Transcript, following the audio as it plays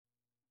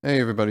Hey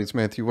everybody, it's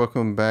Matthew.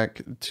 Welcome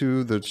back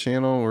to the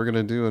channel. We're going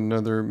to do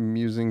another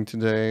musing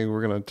today.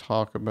 We're going to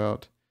talk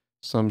about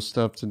some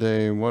stuff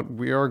today. And what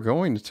we are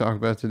going to talk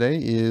about today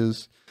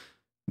is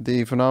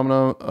the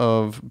phenomena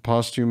of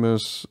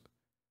posthumous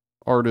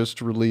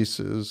artist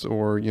releases,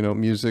 or,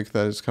 music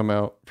that has come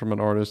out from an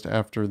artist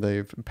after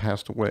they've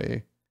passed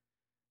away.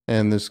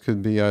 And this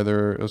could be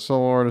either a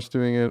solo artist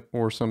doing it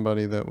or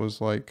somebody that was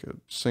like a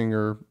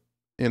singer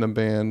in a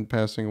band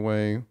passing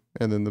away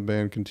and then the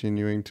band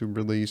continuing to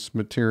release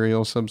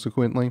material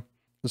subsequently.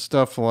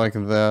 Stuff like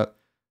that.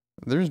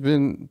 There's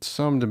been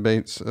some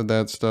debates of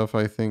that stuff,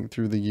 I think,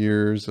 through the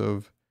years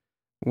of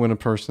when a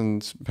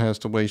person's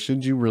passed away.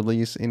 Should you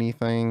release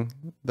anything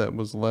that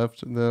was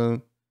left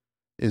then?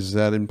 Is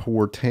that in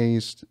poor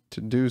taste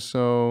to do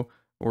so?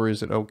 Or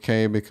is it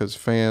okay because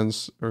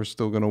fans are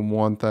still going to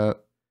want that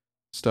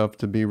stuff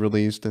to be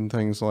released and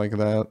things like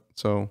that?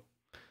 So,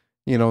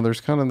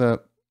 there's kind of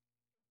that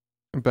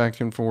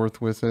back and forth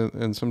with it,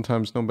 and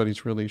sometimes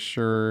nobody's really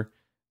sure,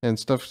 and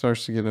stuff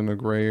starts to get in a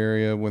gray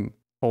area when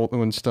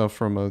stuff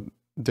from a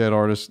dead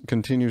artist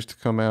continues to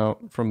come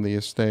out from the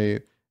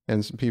estate,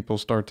 and people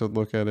start to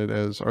look at it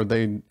as, are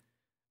they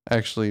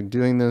actually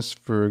doing this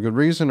for a good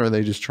reason, or are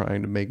they just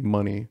trying to make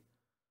money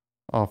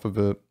off of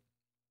it?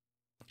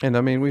 And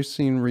I mean, we've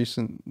seen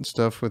recent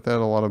stuff with that,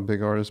 a lot of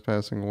big artists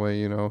passing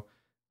away.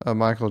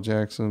 Michael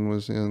Jackson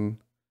was in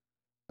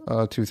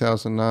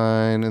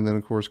 2009, and then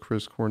of course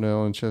Chris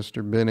Cornell and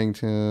Chester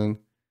Bennington,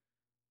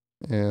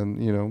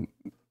 and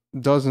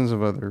dozens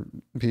of other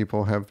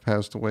people have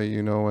passed away,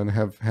 and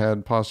have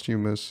had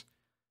posthumous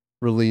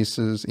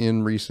releases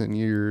in recent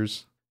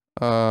years.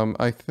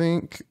 I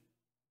think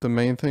the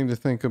main thing to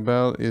think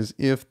about is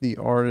if the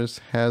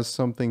artist has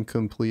something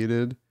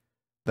completed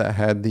that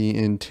had the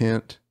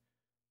intent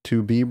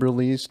to be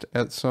released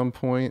at some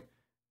point,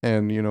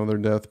 and their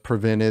death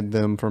prevented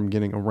them from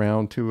getting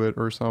around to it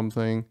or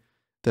something,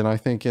 then I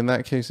think in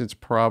that case it's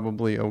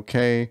probably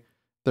okay.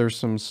 There's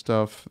some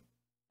stuff,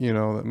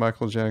 that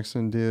Michael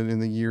Jackson did in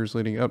the years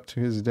leading up to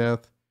his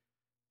death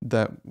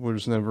that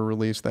was never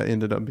released, that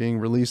ended up being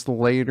released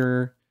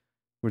later,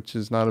 which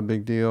is not a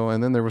big deal.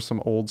 And then there was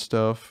some old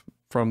stuff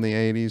from the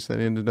 80s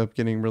that ended up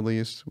getting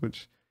released,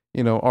 which,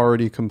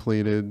 already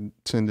completed,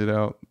 send it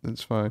out,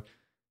 it's fine.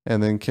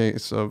 And then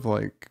case of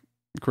like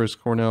Chris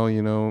Cornell,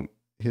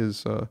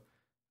 his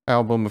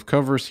album of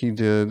covers he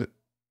did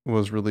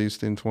was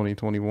released in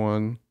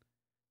 2021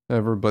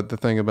 ever, but the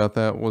thing about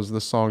that was the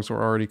songs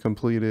were already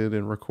completed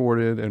and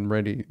recorded and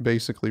ready,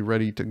 basically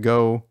ready to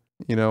go.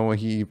 He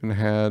even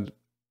had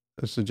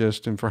a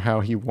suggestion for how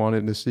he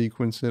wanted to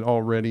sequence it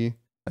already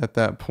at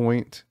that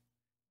point,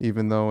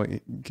 even though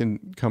it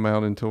can come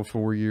out until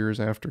 4 years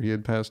after he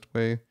had passed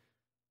away.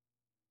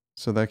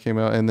 So that came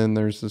out, and then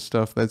there's the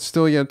stuff that's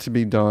still yet to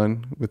be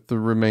done with the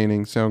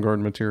remaining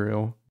Soundgarden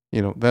material.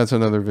 That's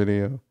another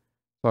video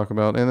talk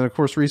about. And then of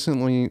course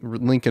recently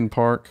Linkin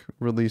Park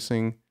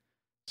releasing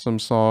some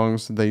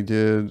songs they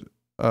did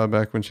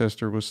back when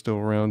Chester was still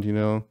around,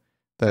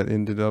 that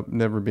ended up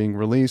never being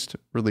released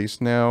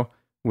now,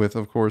 with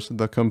of course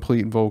the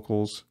complete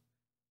vocals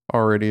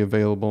already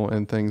available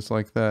and things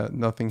like that.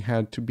 Nothing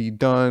had to be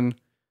done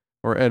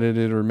or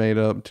edited or made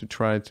up to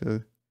try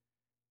to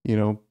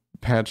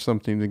patch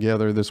something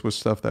together. This was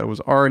stuff that was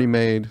already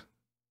made,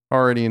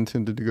 already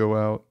intended to go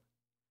out,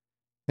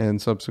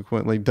 and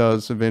subsequently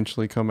does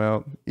eventually come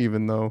out,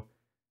 even though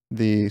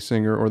the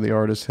singer or the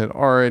artist had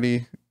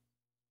already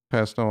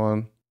passed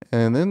on.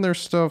 And then there's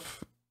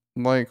stuff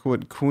like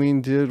what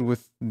Queen did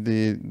with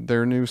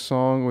their new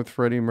song with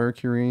Freddie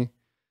Mercury.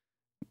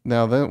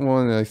 Now that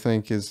one I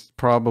think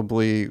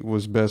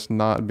was best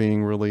not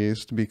being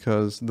released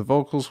because the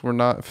vocals were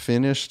not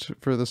finished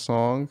for the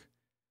song,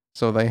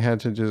 so they had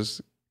to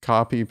just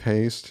copy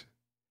paste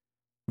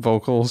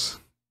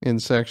vocals in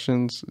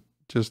sections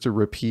just to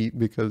repeat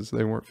because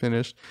they weren't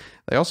finished.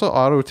 They also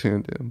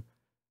auto-tuned him,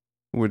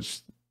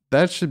 which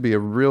that should be a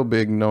real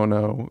big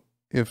no-no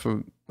if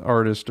an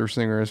artist or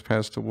singer has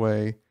passed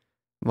away.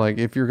 Like,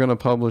 if you're going to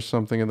publish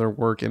something in their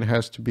work, it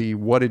has to be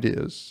what it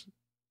is.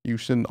 You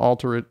shouldn't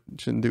alter it,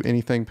 shouldn't do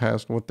anything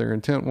past what their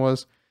intent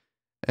was.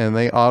 And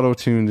they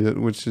auto-tuned it,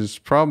 which is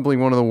probably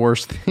one of the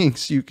worst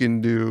things you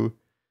can do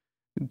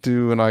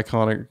an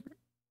iconic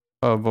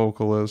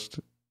vocalist,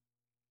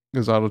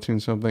 is auto-tune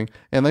something.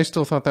 And they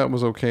still thought that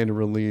was okay to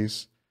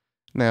release.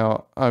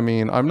 Now, I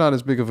mean, I'm not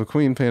as big of a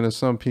Queen fan as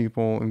some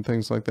people and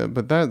things like that,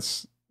 but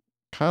that's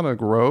kind of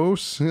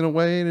gross in a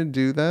way to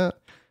do that.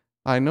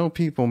 I know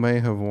people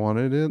may have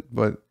wanted it,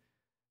 but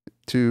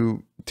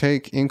to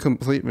take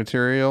incomplete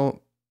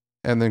material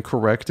and then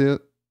correct it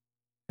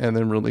and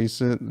then release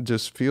it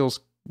just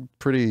feels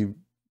pretty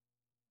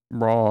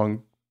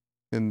wrong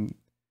in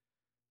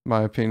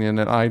my opinion,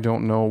 and I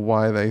don't know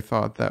why they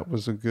thought that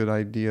was a good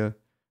idea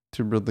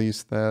to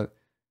release that.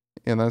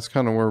 And that's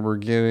kind of where we're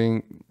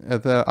getting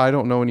at that. I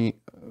don't know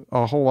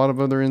a whole lot of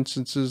other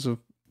instances of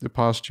the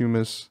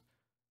posthumous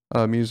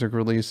music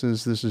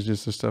releases. This is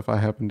just the stuff I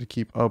happen to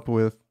keep up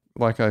with.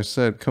 Like I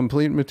said,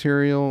 complete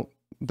material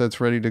that's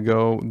ready to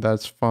go,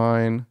 that's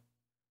fine.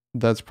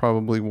 that's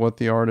probably what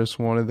the artist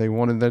wanted. They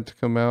wanted that to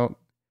come out.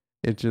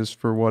 It just,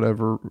 for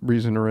whatever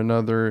reason or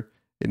another,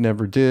 it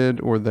never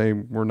did, or they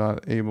were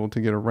not able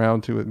to get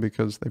around to it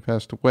because they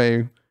passed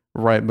away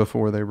right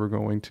before they were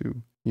going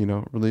to,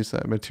 release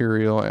that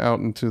material out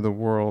into the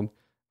world.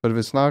 But if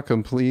it's not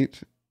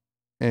complete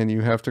and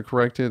you have to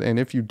correct it, and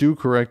if you do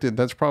correct it,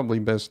 that's probably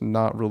best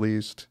not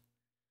released.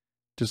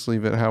 Just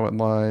leave it how it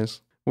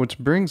lies. Which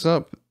brings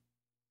up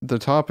the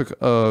topic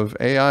of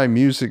AI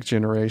music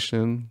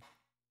generation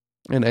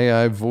and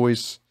AI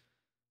voice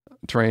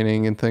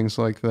training and things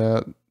like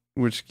that,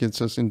 which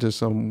gets us into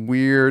some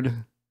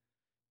weird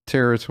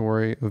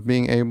territory of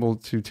being able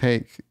to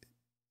take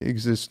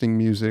existing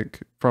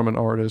music from an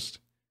artist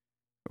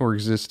or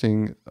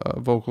existing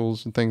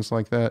vocals and things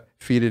like that,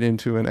 feed it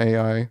into an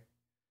AI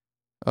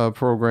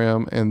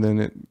program, and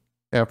then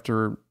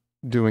after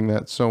doing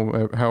that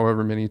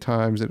however many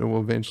times, it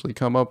will eventually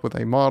come up with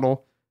a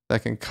model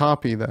that can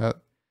copy that.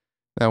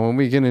 Now, when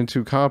we get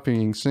into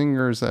copying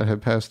singers that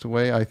have passed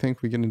away, I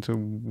think we get into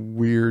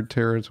weird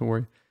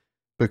territory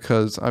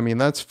because,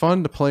 that's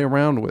fun to play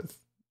around with.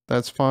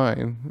 That's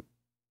fine.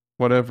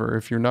 Whatever.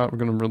 If you're not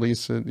going to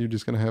release it, you're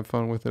just going to have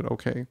fun with it.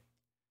 Okay.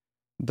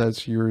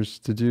 That's yours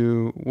to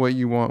do what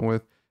you want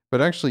with.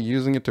 But actually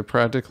using it to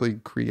practically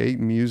create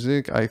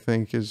music, I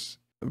think, is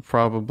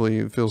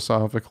probably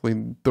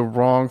philosophically the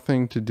wrong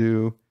thing to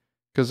do.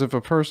 Because if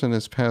a person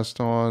is passed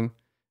on,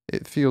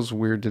 it feels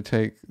weird to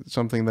take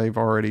something they've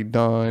already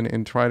done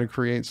and try to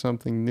create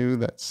something new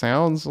that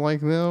sounds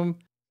like them.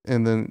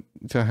 And then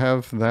to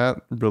have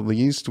that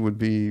released would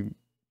be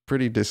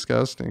pretty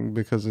disgusting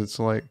because it's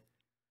like,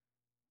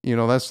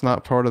 that's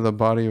not part of the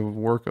body of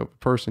work of a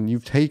person.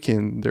 You've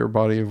taken their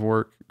body of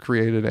work,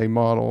 created a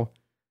model,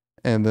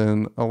 and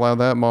then allow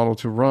that model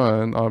to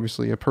run.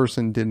 Obviously, a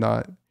person did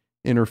not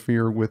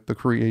interfere with the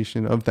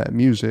creation of that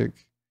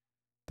music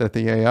that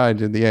the AI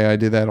did. The AI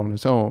did that on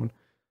its own.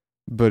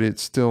 But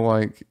it's still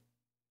like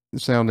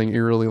sounding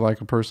eerily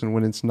like a person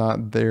when it's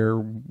not their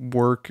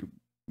work,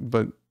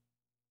 but,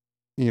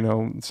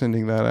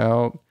 sending that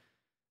out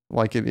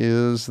like it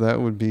is, that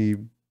would be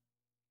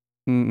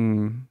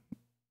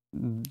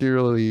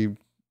really,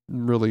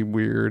 really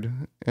weird.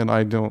 And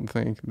I don't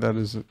think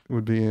that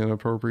would be an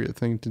appropriate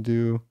thing to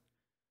do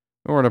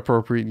or an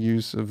appropriate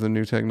use of the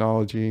new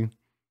technology.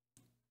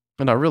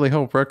 And I really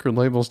hope record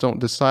labels don't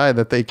decide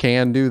that they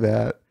can do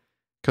that,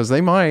 because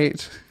they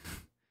might.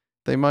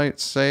 They might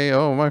say,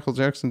 oh, Michael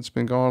Jackson's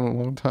been gone a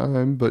long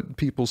time, but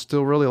people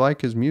still really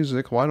like his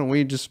music. Why don't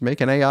we just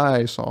make an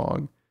AI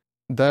song?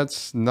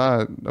 That's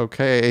not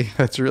okay.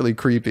 That's really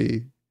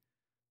creepy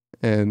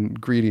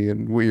and greedy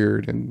and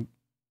weird, and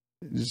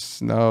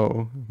just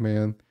no,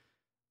 man.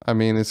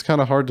 It's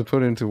kind of hard to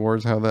put into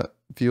words how that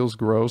feels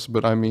gross,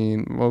 but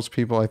most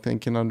people I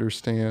think can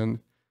understand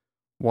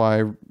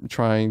why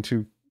trying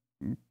to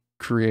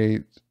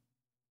create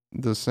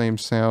the same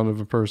sound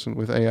of a person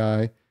with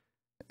AI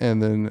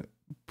and then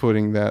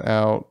putting that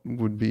out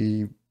would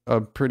be a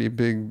pretty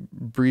big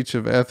breach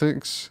of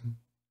ethics.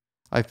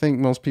 I think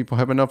most people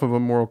have enough of a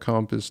moral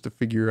compass to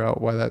figure out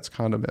why that's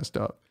kind of messed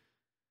up.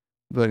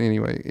 But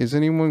anyway, is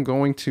anyone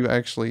going to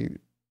actually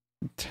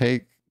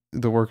take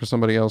the work of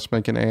somebody else,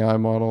 make an AI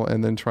model,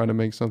 and then try to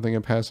make something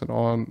and pass it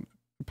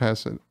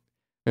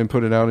and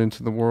put it out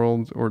into the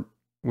world, or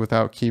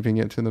without keeping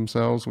it to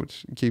themselves,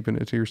 which keeping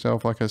it to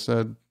yourself, like I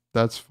said,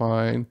 that's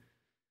fine.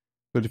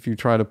 But if you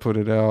try to put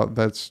it out,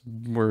 that's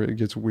where it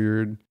gets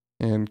weird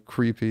and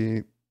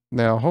creepy.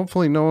 Now,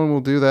 hopefully no one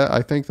will do that.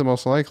 I think the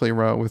most likely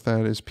route with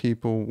that is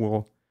people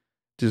will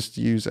just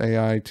use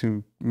AI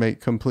to make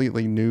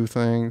completely new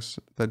things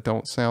that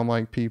don't sound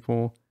like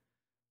people.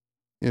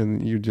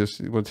 And you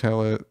just would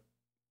tell it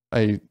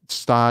a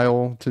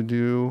style to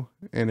do,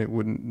 and it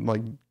wouldn't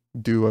like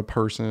do a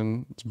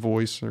person's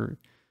voice or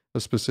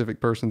a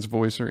specific person's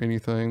voice or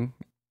anything.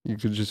 You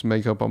could just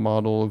make up a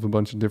model of a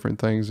bunch of different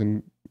things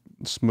and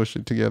smush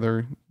it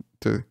together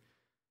to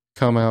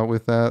come out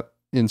with that,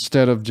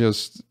 instead of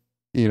just,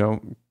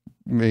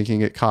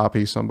 making it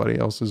copy somebody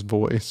else's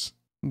voice.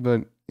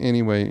 But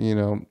anyway,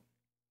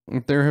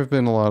 there have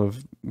been a lot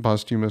of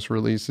posthumous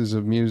releases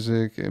of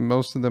music, and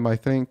most of them I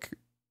think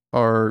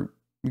are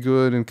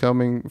good and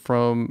coming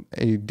from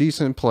a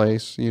decent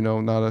place,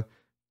 not a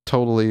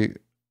totally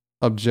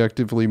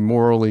objectively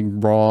morally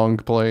wrong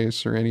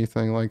place or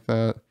anything like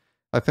that.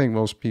 I think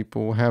most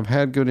people have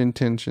had good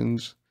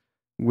intentions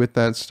with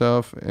that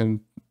stuff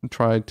and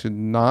tried to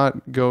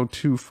not go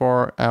too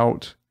far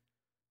out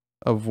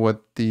of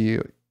what the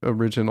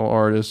original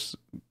artists,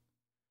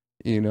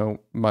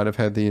 might have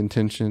had the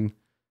intention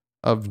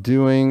of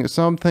doing.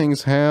 Some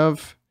things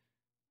have,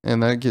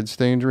 and that gets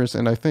dangerous.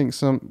 And I think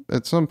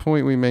at some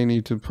point we may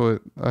need to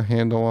put a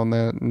handle on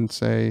that and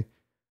say,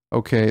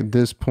 okay, at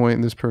this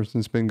point, this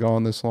person's been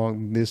gone this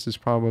long, this is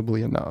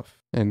probably enough,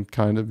 and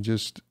kind of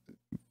just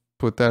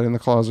put that in the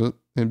closet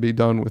and be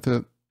done with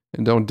it.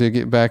 And don't dig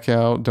it back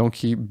out. Don't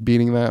keep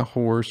beating that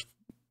horse.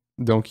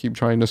 Don't keep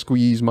trying to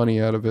squeeze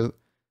money out of it.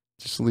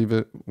 Just leave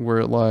it where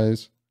it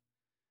lies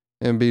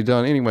and be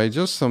done. Anyway,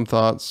 just some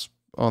thoughts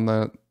on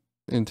that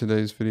in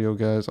today's video,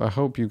 guys. I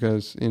hope you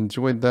guys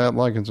enjoyed that.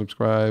 Like and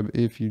subscribe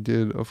if you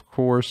did, of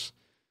course.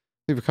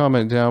 Leave a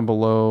comment down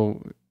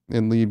below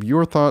and leave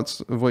your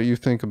thoughts of what you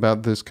think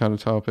about this kind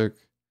of topic.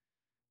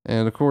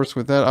 And of course,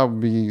 with that, I'll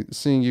be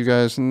seeing you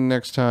guys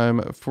next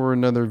time for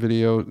another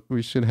video.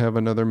 We should have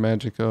another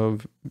Magic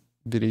of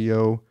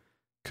video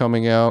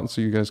coming out,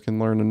 so you guys can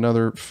learn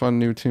another fun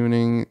new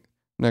tuning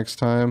next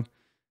time.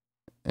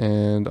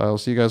 And I'll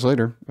see you guys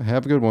later.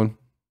 Have a good one.